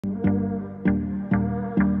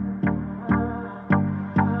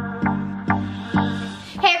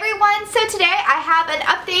today I have an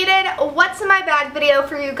updated what's in my bag video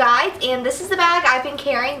for you guys, and this is the bag I've been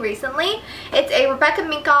carrying recently. It's a Rebecca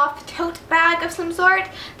Minkoff tote bag of some sort.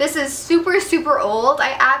 This is super old.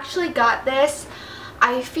 I actually got this,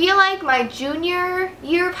 I feel like my junior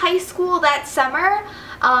year of high school that summer.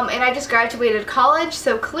 And I just graduated college,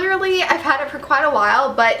 so clearly I've had it for quite a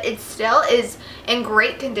while, but it still is in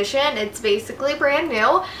great condition. It's basically brand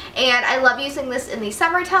new, and I love using this in the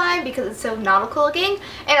summertime because it's so nautical looking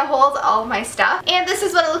and it holds all of my stuff. And this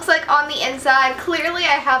is what it looks like on the inside. Clearly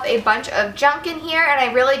I have a bunch of junk in here and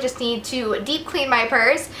I really just need to deep clean my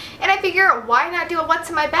purse, and I figure why not do a what's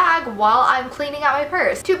in my bag while I'm cleaning out my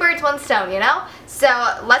purse. Two birds, one stone, you know? So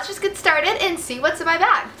let's just get started and see what's in my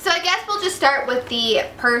bag. So I guess we'll just start with the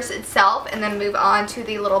purse itself and then move on to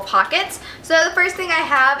the little pockets. So the first thing I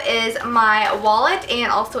have is my wallet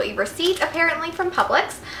and also a receipt, apparently from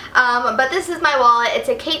Publix. But this is my wallet. It's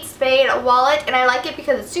a Kate Spade wallet, and I like it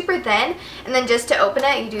because it's super thin, and then just to open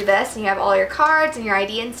it you do this and you have all your cards and your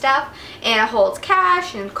ID and stuff, and it holds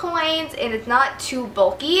cash and coins, and it's not too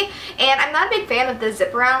bulky. And I'm not a big fan of the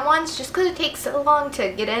zip around ones just because it takes so long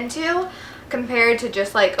to get into compared to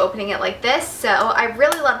just like opening it like this. So I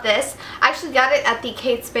really love this. I actually got it at the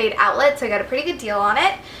Kate Spade outlet, so I got a pretty good deal on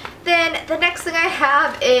it. Then the next thing I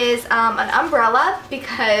have is an umbrella,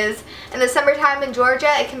 because in the summertime in Georgia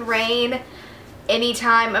it can rain any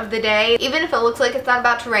time of the day. Even if it looks like it's not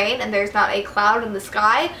about to rain and there's not a cloud in the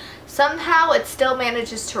sky, somehow it still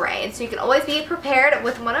manages to rain. So you can always be prepared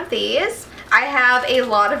with one of these. I have a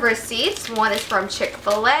lot of receipts. One is from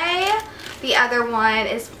Chick-fil-A. The other one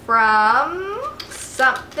is from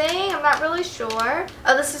something, I'm not really sure.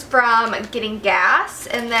 Oh, this is from getting gas.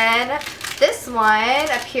 And then this one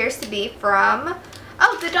appears to be from,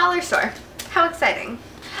 oh, the dollar store. How exciting.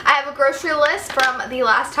 I have a grocery list from the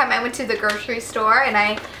last time I went to the grocery store and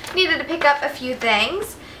I needed to pick up a few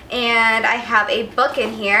things. And I have a book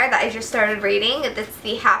in here that I just started reading. It's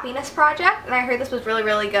The Happiness Project, and I heard this was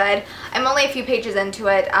really good. I'm only a few pages into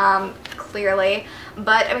it, clearly,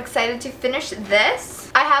 but I'm excited to finish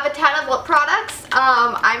this. I have a ton of lip products.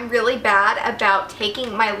 I'm really bad about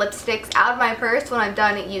taking my lipsticks out of my purse when I'm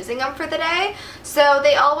done using them for the day, so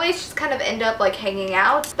they always just kind of end up like hanging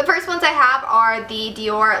out. The first ones I have are the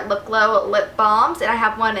Dior Lip Glow lip balms, and I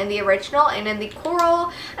have one in the original and in the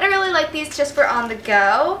coral, and I really like these just for on the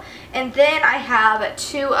go. And then I have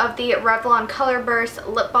two of the Revlon Color Burst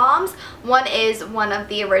lip balms. One is one of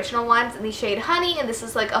the original ones in the shade Honey, and this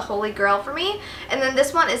is like a holy grail for me. And then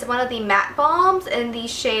this one is one of the matte balms in the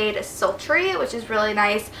shade Sultry, which is really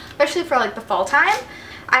nice, especially for like the fall time.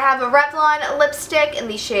 I have a Revlon lipstick in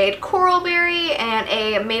the shade Coral Berry and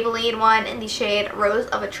a Maybelline one in the shade Rose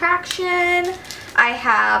of Attraction. I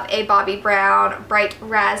have a Bobbi Brown Bright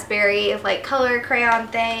Raspberry like color crayon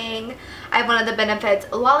thing. I have one of the Benefits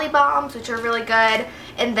Lolly Bombs, which are really good,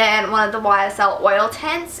 and then one of the YSL oil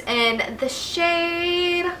tints in the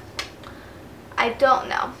shade, I don't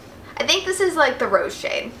know. I think this is like the rose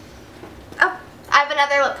shade. Oh, I have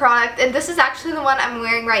another lip product, and this is actually the one I'm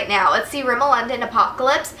wearing right now. It's the Rimmel London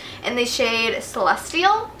Apocalypse in the shade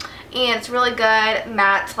Celestial. And it's really good,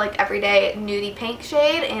 matte, like everyday nudie pink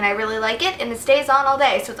shade, and I really like it, and it stays on all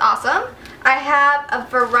day, so it's awesome. I have a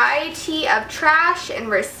variety of trash and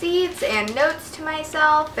receipts and notes to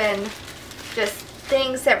myself and just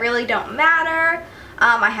things that really don't matter.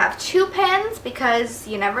 I have 2 pens because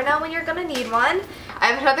you never know when you're going to need one. I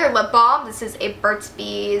have another lip balm. This is a Burt's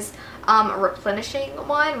Bees replenishing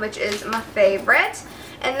one, which is my favorite.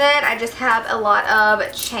 And then I just have a lot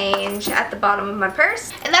of change at the bottom of my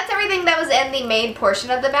purse. And that's everything that was in the main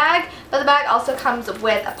portion of the bag. But the bag also comes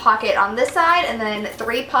with a pocket on this side and then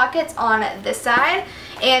 3 pockets on this side.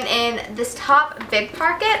 And in this top big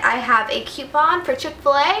pocket, I have a coupon for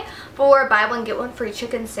Chick-fil-A for buy one get one free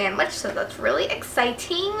chicken sandwich. So that's really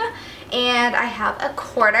exciting. And I have a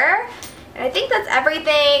quarter. And I think that's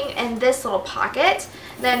everything in this little pocket.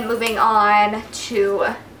 Then moving on to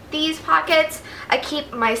these pockets, I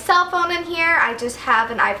keep my cell phone in here. I just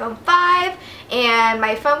have an iPhone 5, and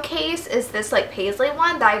my phone case is this like paisley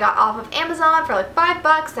one that I got off of Amazon for like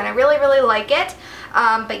 $5, and I really like it.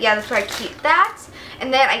 But yeah, that's where I keep that.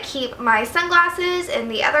 And then I keep my sunglasses in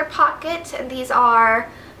the other pocket, and these are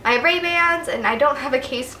my Ray-Bans, and I don't have a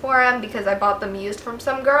case for them because I bought them used from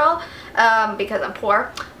some girl because I'm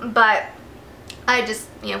poor. But I just,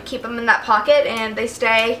 you know, keep them in that pocket, and they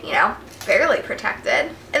stay, you know, fairly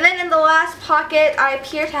protected. And then in the last pocket, I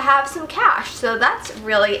appear to have some cash, so that's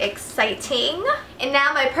really exciting. And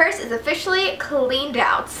now my purse is officially cleaned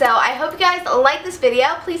out. So I hope you guys like this video.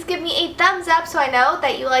 Please give me a thumbs up so I know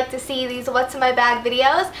that you like to see these What's in My Bag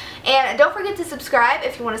videos. And don't forget to subscribe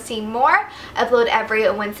if you want to see more. I upload every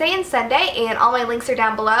Wednesday and Sunday, and all my links are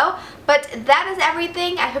down below. But that is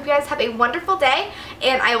everything. I hope you guys have a wonderful day,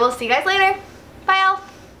 and I will see you guys later. Bye, all.